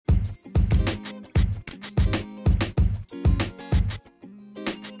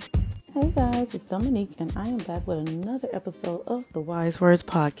Hey guys, it's Dominique, and I am back with another episode of the Wise Words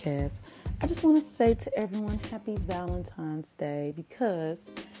Podcast. I just want to say to everyone, happy Valentine's Day,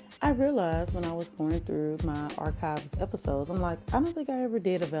 because I realized when I was going through my archive of episodes, I'm like, I don't think I ever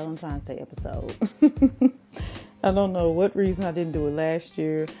did a Valentine's Day episode. I don't know what reason I didn't do it last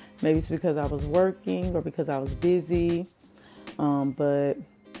year. Maybe it's because I was working or because I was busy. But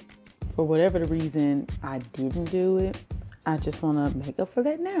for whatever the reason I didn't do it, I just want to make up for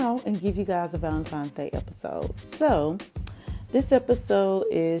that now and give you guys a Valentine's Day episode. So this episode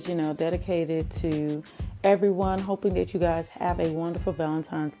is, dedicated to everyone, hoping that you guys have a wonderful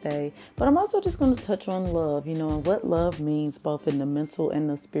Valentine's Day. But I'm also just going to touch on love, and what love means both in the mental and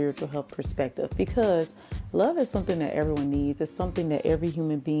the spiritual health perspective, because love is something that everyone needs. It's something that every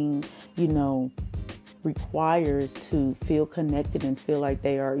human being, requires to feel connected and feel like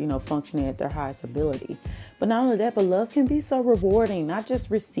they are, functioning at their highest ability. But not only that, but love can be so rewarding, not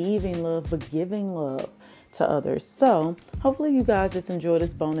just receiving love, but giving love to others. So hopefully you guys just enjoy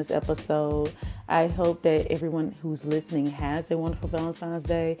this bonus episode. I hope that everyone who's listening has a wonderful Valentine's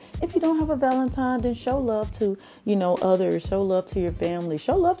Day. If you don't have a Valentine, then show love to, others, show love to your family,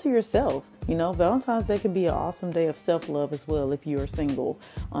 show love to yourself. Valentine's Day can be an awesome day of self-love as well if you are single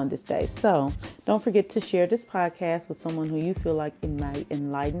on this day. So don't forget to share this podcast with someone who you feel like it might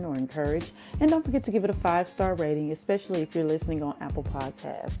enlighten or encourage. And don't forget to give it a 5-star rating, especially if you're listening on Apple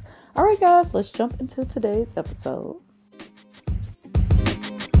Podcasts. All right, guys, let's jump into today's episode.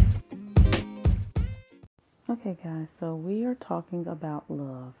 Okay, guys, so we are talking about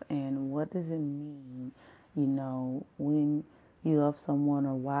love and what does it mean, when you love someone,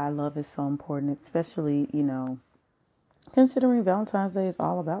 or why love is so important, especially, considering Valentine's Day is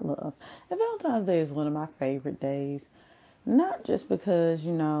all about love. And Valentine's Day is one of my favorite days, not just because,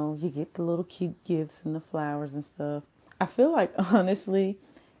 you get the little cute gifts and the flowers and stuff. I feel like, honestly,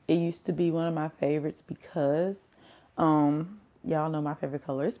 it used to be one of my favorites because, y'all know my favorite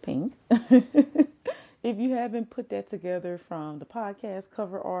color is pink. If you haven't put that together from the podcast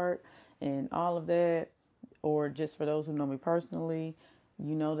cover art and all of that, or just for those who know me personally,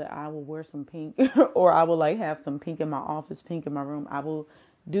 you know that I will wear some pink or I will have some pink in my office, pink in my room. I will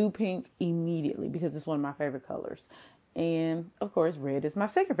do pink immediately because it's one of my favorite colors. And of course, red is my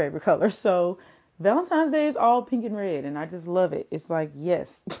second favorite color. So Valentine's Day is all pink and red, and I just love it. It's like,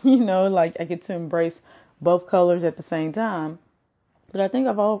 yes, I get to embrace both colors at the same time. But I think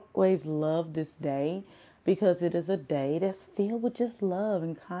I've always loved this day because it is a day that's filled with just love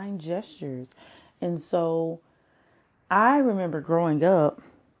and kind gestures. And so I remember growing up,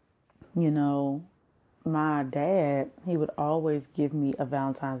 my dad, he would always give me a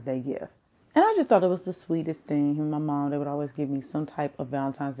Valentine's Day gift. And I just thought it was the sweetest thing. Him and my mom, they would always give me some type of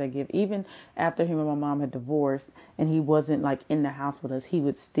Valentine's Day gift. Even after him and my mom had divorced and he wasn't in the house with us, he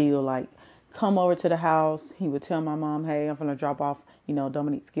would still come over to the house. He would tell my mom, hey, I'm going to drop off,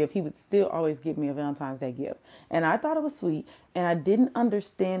 Dominique's gift. He would still always give me a Valentine's Day gift. And I thought it was sweet. And I didn't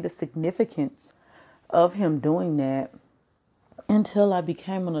understand the significance of him doing that until I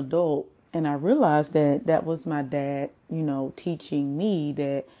became an adult. And I realized that was my dad, teaching me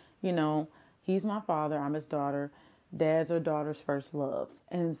that, he's my father. I'm his daughter. Dads are daughters' first loves.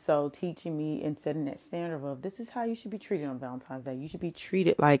 And so teaching me and setting that standard of this is how you should be treated on Valentine's Day. You should be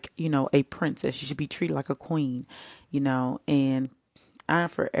treated like, a princess. You should be treated like a queen, and I'm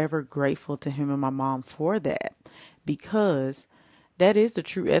forever grateful to him and my mom for that, because that is the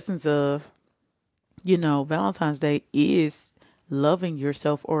true essence of, Valentine's Day is loving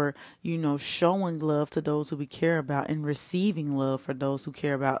yourself, or, showing love to those who we care about and receiving love for those who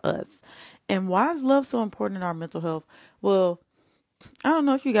care about us. And why is love so important in our mental health? Well, I don't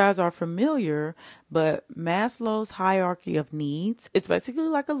know if you guys are familiar, but Maslow's hierarchy of needs, it's basically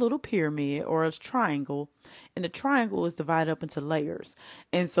like a little pyramid or a triangle. And the triangle is divided up into layers.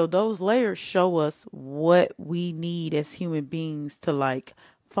 And so those layers show us what we need as human beings to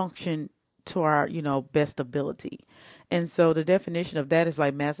function to our, best ability. And so the definition of that is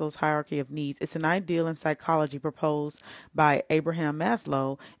Maslow's hierarchy of needs. It's an ideal in psychology proposed by Abraham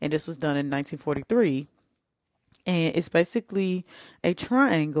Maslow. And this was done in 1943. And it's basically a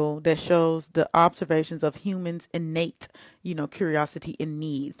triangle that shows the observations of humans' innate, curiosity and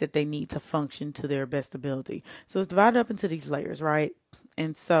needs that they need to function to their best ability. So it's divided up into these layers, right?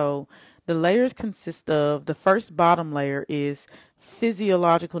 And so the layers consist of, the first bottom layer is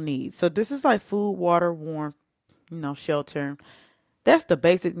physiological needs. So this is food, water, warmth, shelter. That's the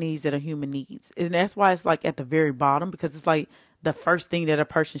basic needs that a human needs. And that's why it's at the very bottom, because it's the first thing that a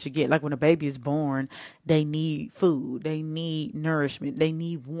person should get. When a baby is born, they need food, they need nourishment, they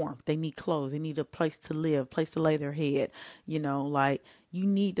need warmth, they need clothes, they need a place to live, place to lay their head. You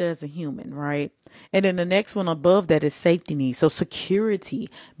need that as a human, right? And then the next one above that is safety needs. So security,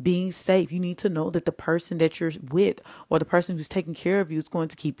 being safe. You need to know that the person that you're with or the person who's taking care of you is going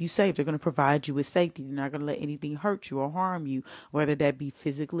to keep you safe. They're going to provide you with safety. They're not going to let anything hurt you or harm you, whether that be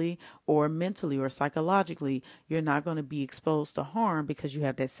physically or mentally or psychologically. You're not going to be exposed to harm because you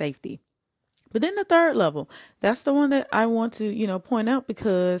have that safety. But then the third level, that's the one that I want to, point out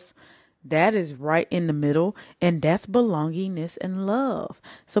because that is right in the middle, and that's belongingness and love.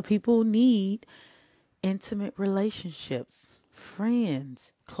 So people need intimate relationships,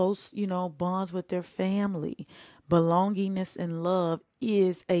 friends, close, bonds with their family. Belongingness and love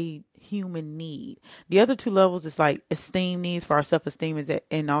is a human need. The other two levels is like esteem needs for our self-esteem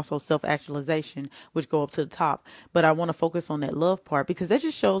and also self-actualization, which go up to the top. But I want to focus on that love part because that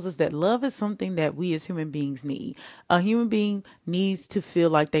just shows us that love is something that we as human beings need. A human being needs to feel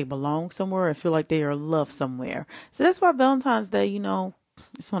like they belong somewhere and feel like they are loved somewhere. So that's why Valentine's Day,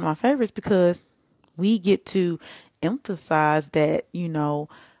 it's one of my favorites because we get to emphasize that,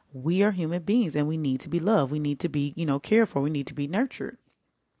 we are human beings and we need to be loved. We need to be, cared for. We need to be nurtured.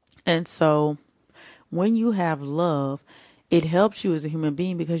 And so when you have love, it helps you as a human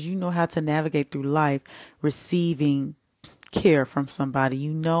being because you know how to navigate through life receiving care from somebody.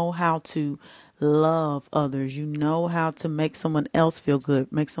 You know how to love others. You know how to make someone else feel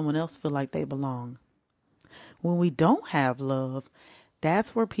good, make someone else feel like they belong. When we don't have love,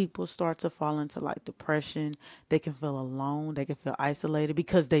 that's where people start to fall into like depression. They can feel alone. They can feel isolated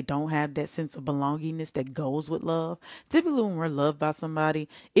because they don't have that sense of belongingness that goes with love. Typically, when we're loved by somebody,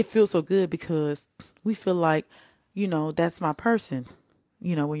 it feels so good because we feel like, that's my person,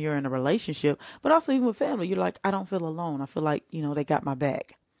 when you're in a relationship. But also even with family, you're like, I don't feel alone. I feel like, they got my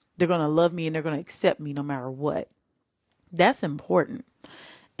back. They're going to love me and they're going to accept me no matter what. That's important.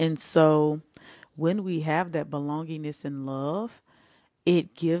 And so when we have that belongingness and love,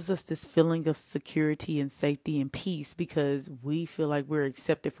 it gives us this feeling of security and safety and peace because we feel like we're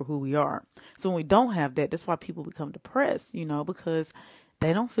accepted for who we are. So when we don't have that, that's why people become depressed, because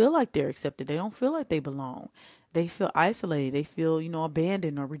they don't feel like they're accepted. They don't feel like they belong. They feel isolated. They feel,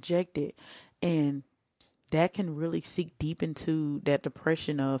 abandoned or rejected. And that can really seep deep into that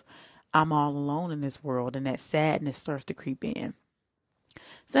depression of I'm all alone in this world. And that sadness starts to creep in.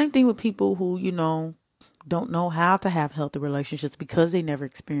 Same thing with people who, don't know how to have healthy relationships because they never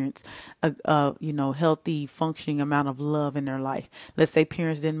experienced a healthy functioning amount of love in their life. Let's say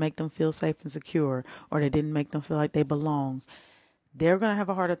parents didn't make them feel safe and secure, or they didn't make them feel like they belong. They're going to have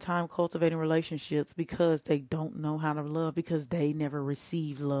a harder time cultivating relationships because they don't know how to love because they never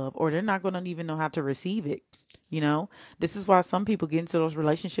received love, or they're not going to even know how to receive it. This is why some people get into those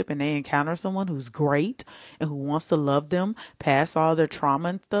relationships and they encounter someone who's great and who wants to love them past all their trauma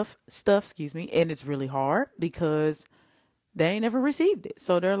and stuff, and it's really hard because they ain't never received it.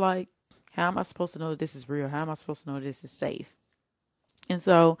 So they're like, how am I supposed to know that this is real? How am I supposed to know this is safe? And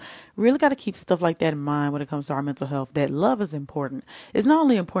so really got to keep stuff like that in mind when it comes to our mental health, that love is important. It's not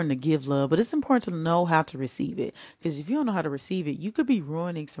only important to give love, but it's important to know how to receive it. Because if you don't know how to receive it, you could be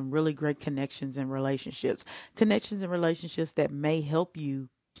ruining some really great connections and relationships that may help you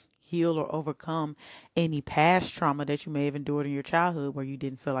heal or overcome any past trauma that you may have endured in your childhood where you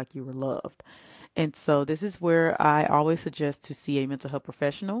didn't feel like you were loved. And so this is where I always suggest to see a mental health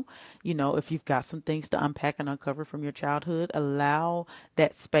professional. If you've got some things to unpack and uncover from your childhood, allow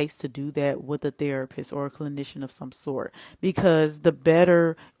that space to do that with a therapist or a clinician of some sort, because the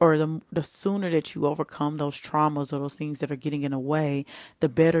better or the sooner that you overcome those traumas or those things that are getting in the way, the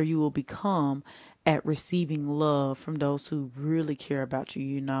better you will become at receiving love from those who really care about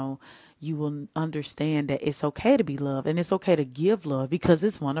you. You will understand that it's okay to be loved and it's okay to give love because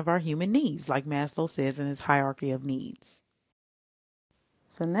it's one of our human needs, like Maslow says in his hierarchy of needs.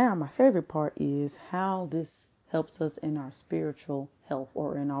 So now my favorite part is how this helps us in our spiritual health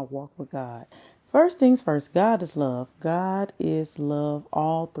or in our walk with God. First things first, God is love. God is love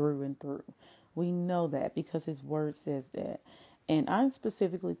all through and through. We know that because his word says that. And I'm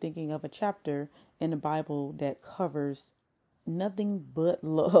specifically thinking of a chapter in the Bible that covers nothing but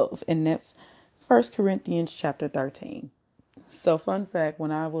love, and that's 1 Corinthians chapter 13. So fun fact,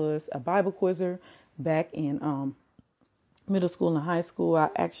 when I was a Bible quizzer back in middle school and high school,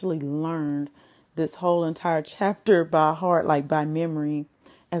 I actually learned this whole entire chapter by heart, like by memory,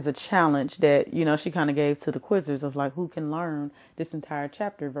 as a challenge that, she kind of gave to the quizzers of like who can learn this entire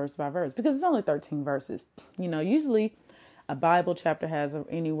chapter verse by verse, because it's only 13 verses. Usually a Bible chapter has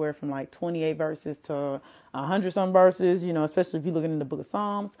anywhere from like 28 verses to 100 some verses, especially if you're looking in the book of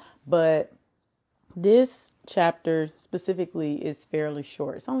Psalms. But this chapter specifically is fairly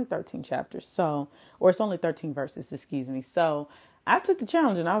short. It's only 13 chapters. Or it's only 13 verses, excuse me. So I took the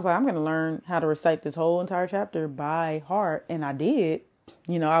challenge and I was like, I'm going to learn how to recite this whole entire chapter by heart. And I did.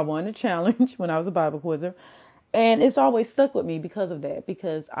 I won the challenge when I was a Bible quizzer. And it's always stuck with me because of that,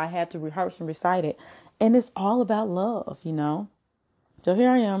 because I had to rehearse and recite it. And it's all about love. So here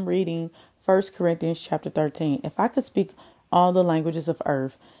I am reading 1 Corinthians chapter 13. If I could speak all the languages of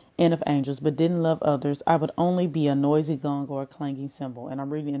earth and of angels, but didn't love others, I would only be a noisy gong or a clanging cymbal. And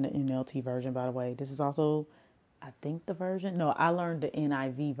I'm reading in the NLT version, by the way. This is also, I think, the version. No, I learned the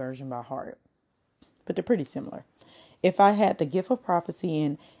NIV version by heart, but they're pretty similar. If I had the gift of prophecy,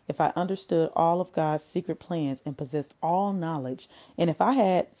 and if I understood all of God's secret plans and possessed all knowledge, and if I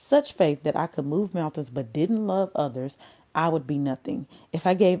had such faith that I could move mountains but didn't love others, I would be nothing. If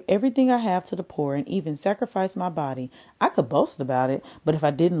I gave everything I have to the poor and even sacrificed my body, I could boast about it, but if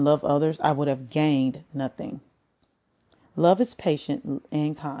I didn't love others, I would have gained nothing. Love is patient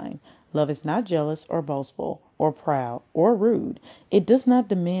and kind. Love is not jealous or boastful or proud or rude. It does not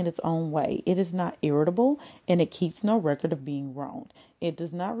demand its own way. It is not irritable, and it keeps no record of being wronged. It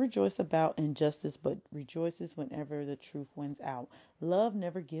does not rejoice about injustice, but rejoices whenever the truth wins out. Love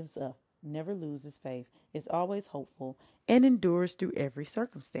never gives up, never loses faith, is always hopeful, and endures through every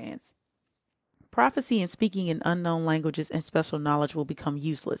circumstance. Prophecy and speaking in unknown languages and special knowledge will become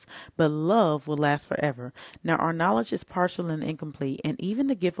useless, but love will last forever. Now, our knowledge is partial and incomplete, and even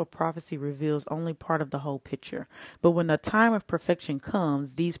the gift of prophecy reveals only part of the whole picture. But when the time of perfection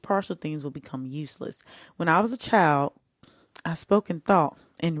comes, these partial things will become useless. When I was a child, I spoke and thought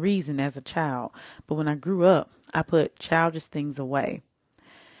and reasoned as a child, but when I grew up, I put childish things away.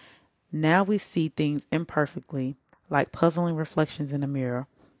 Now we see things imperfectly, like puzzling reflections in a mirror.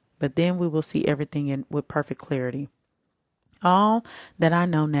 But then we will see everything with perfect clarity. All that I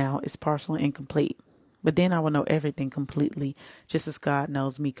know now is partial and incomplete, but then I will know everything completely, just as God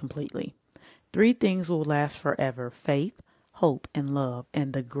knows me completely. 3 things will last forever: faith, hope, and love.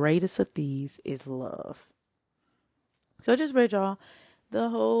 And the greatest of these is love. So I just read y'all the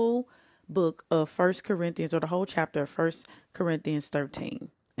whole book of 1 Corinthians, or the whole chapter of 1 Corinthians 13.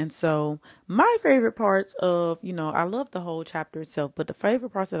 And so my favorite parts of, I love the whole chapter itself, but the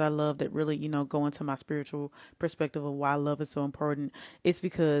favorite parts that I love that really, go into my spiritual perspective of why love is so important is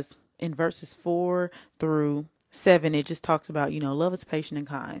because in verses 4-7, it just talks about, love is patient and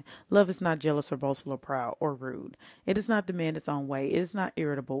kind. Love is not jealous or boastful or proud or rude. It does not demand its own way. It is not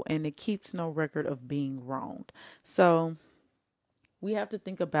irritable, and it keeps no record of being wronged. So we have to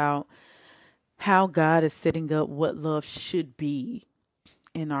think about how God is setting up what love should be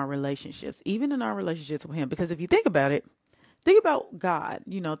in our relationships, even in our relationships with him. Because if you think about it, think about God,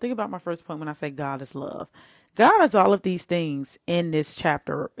 think about my first point when I say God is love. God is all of these things in this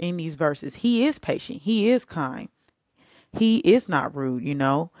chapter, in these verses. He is patient. He is kind. He is not rude,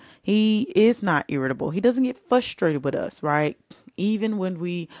 he is not irritable. He doesn't get frustrated with us, right? Even when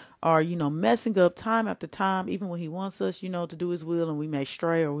we are, messing up time after time, even when he wants us, to do his will, and we may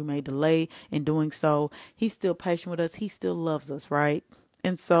stray or we may delay in doing so, he's still patient with us. He still loves us, right?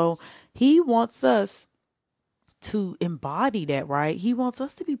 And so he wants us to embody that, right? He wants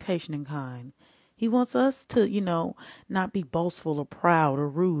us to be patient and kind. He wants us to, not be boastful or proud or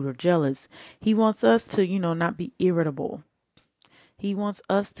rude or jealous. He wants us to, not be irritable. He wants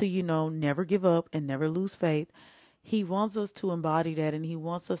us to, never give up and never lose faith. He wants us to embody that, and he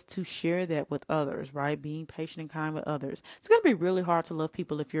wants us to share that with others, right? Being patient and kind with others. It's going to be really hard to love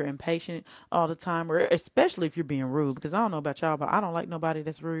people if you're impatient all the time, or especially if you're being rude, because I don't know about y'all, but I don't like nobody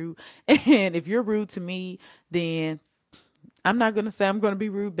that's rude. And if you're rude to me, then I'm not going to say I'm going to be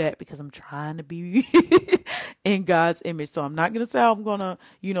rude back, because I'm trying to be in God's image. So I'm not going to say I'm going to,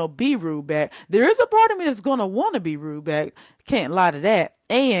 be rude back. There is a part of me that's going to want to be rude back. Can't lie to that.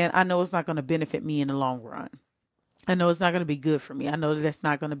 And I know it's not going to benefit me in the long run. I know it's not going to be good for me. I know that's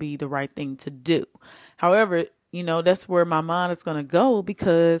not going to be the right thing to do. However, that's where my mind is going to go,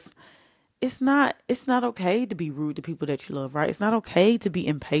 because it's not okay to be rude to people that you love, right? It's not okay to be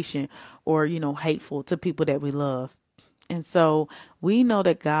impatient or, hateful to people that we love. And so we know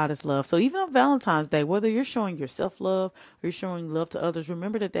that God is love. So even on Valentine's Day, whether you're showing yourself love or you're showing love to others,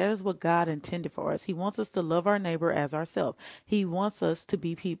 remember that is what God intended for us. He wants us to love our neighbor as ourselves. He wants us to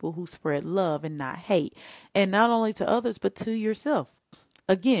be people who spread love and not hate. And not only to others, but to yourself.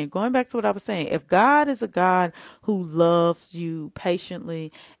 Again, going back to what I was saying, if God is a God who loves you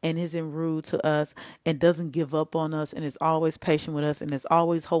patiently and isn't rude to us and doesn't give up on us and is always patient with us and is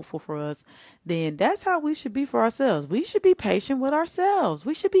always hopeful for us, then that's how we should be for ourselves. We should be patient with ourselves.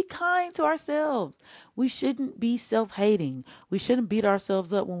 We should be kind to ourselves. We shouldn't be self-hating. We shouldn't beat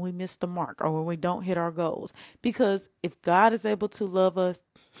ourselves up when we miss the mark or when we don't hit our goals. Because if God is able to love us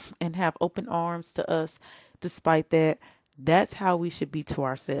and have open arms to us despite that, That's how we should be to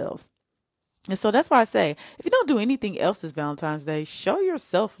ourselves. And so that's why I say, if you don't do anything else this Valentine's Day, show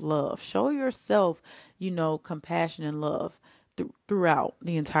yourself love. Show yourself, compassion and love throughout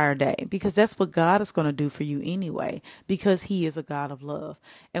the entire day, because that's what God is going to do for you anyway, because he is a God of love.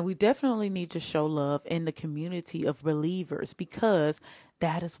 And we definitely need to show love in the community of believers, because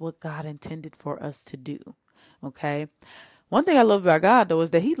that is what God intended for us to do. Okay. One thing I love about God, though,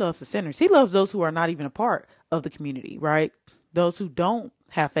 is that he loves the sinners. He loves those who are not even a part of the community, right? Those who don't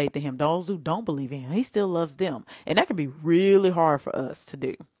have faith in him, those who don't believe in him, he still loves them. And that can be really hard for us to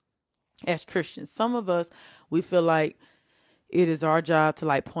do as Christians. Some of us, we feel like it is our job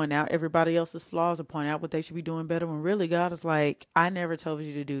to point out everybody else's flaws or point out what they should be doing better, when really God is like, I never told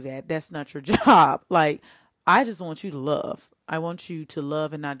you to do that. That's not your job. I just want you to love. I want you to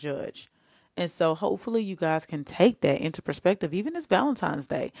love and not judge. And so hopefully you guys can take that into perspective, even this Valentine's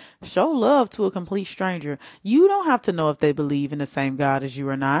Day. Show love to a complete stranger. You don't have to know if they believe in the same God as you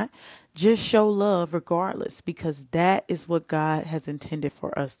or not. Just show love regardless, because that is what God has intended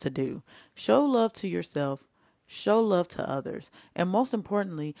for us to do. Show love to yourself. Show love to others. And most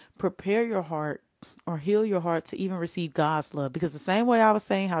importantly, prepare your heart or heal your heart to even receive God's love. Because the same way I was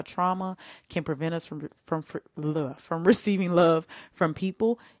saying how trauma can prevent us from receiving love from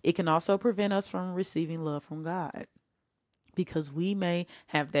people, it can also prevent us from receiving love from God. Because we may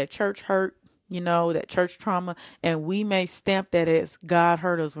have that church hurt, that church trauma, and we may stamp that as God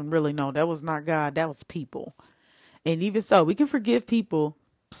hurt us, when really, no, that was not God, that was people. And even so, we can forgive people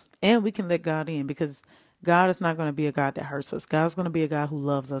and we can let God in, because God is not going to be a God that hurts us. God's going to be a God who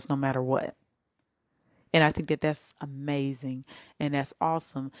loves us no matter what. And I think that that's amazing. And that's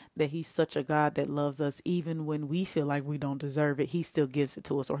awesome that he's such a God that loves us even when we feel like we don't deserve it. He still gives it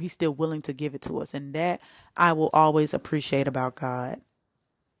to us, or he's still willing to give it to us. And that I will always appreciate about God.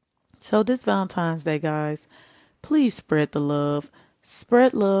 So this Valentine's Day, guys, please spread the love.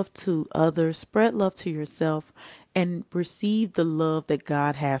 Spread love to others. Spread love to yourself. And receive the love that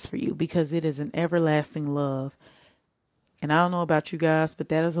God has for you, because it is an everlasting love. And I don't know about you guys, but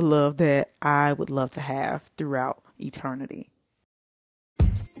that is a love that I would love to have throughout eternity.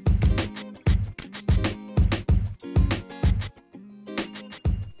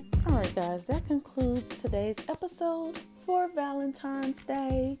 All right, guys, that concludes today's episode for Valentine's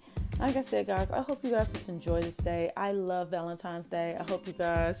Day. Like I said, guys, I hope you guys just enjoy this day. I love Valentine's Day. I hope you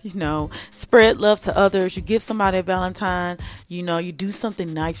guys, spread love to others. You give somebody a Valentine, you do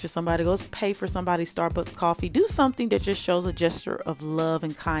something nice for somebody. Go pay for somebody's Starbucks coffee. Do something that just shows a gesture of love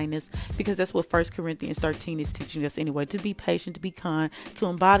and kindness, because that's what 1 Corinthians 13 is teaching us anyway. To be patient, to be kind, to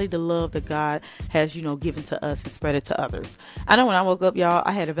embody the love that God has, given to us and spread it to others. I know when I woke up, y'all,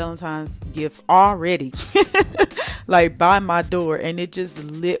 I had a Valentine's gift already. By my door, and it just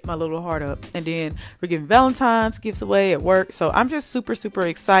lit my little heart up. And then we're giving Valentine's gifts away at work, so I'm just super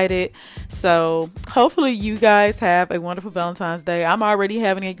excited. So hopefully you guys have a wonderful Valentine's Day. I'm already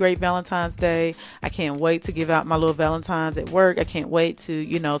having a great Valentine's Day. I can't wait to give out my little Valentines at work. I can't wait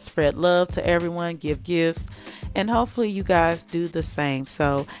to spread love to everyone, give gifts, and hopefully you guys do the same.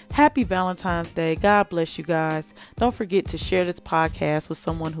 So happy Valentine's Day. God bless you guys. Don't forget to share this podcast with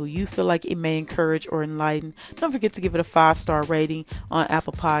someone who you feel like it may encourage or enlighten. Don't forget to give it a 5-star rating on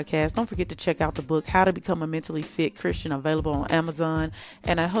Apple Podcasts. Don't forget to check out the book, How to Become a Mentally Fit Christian, available on Amazon.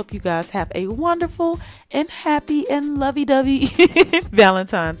 And I hope you guys have a wonderful and happy and lovey-dovey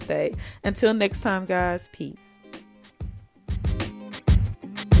Valentine's Day. Until next time, guys, peace.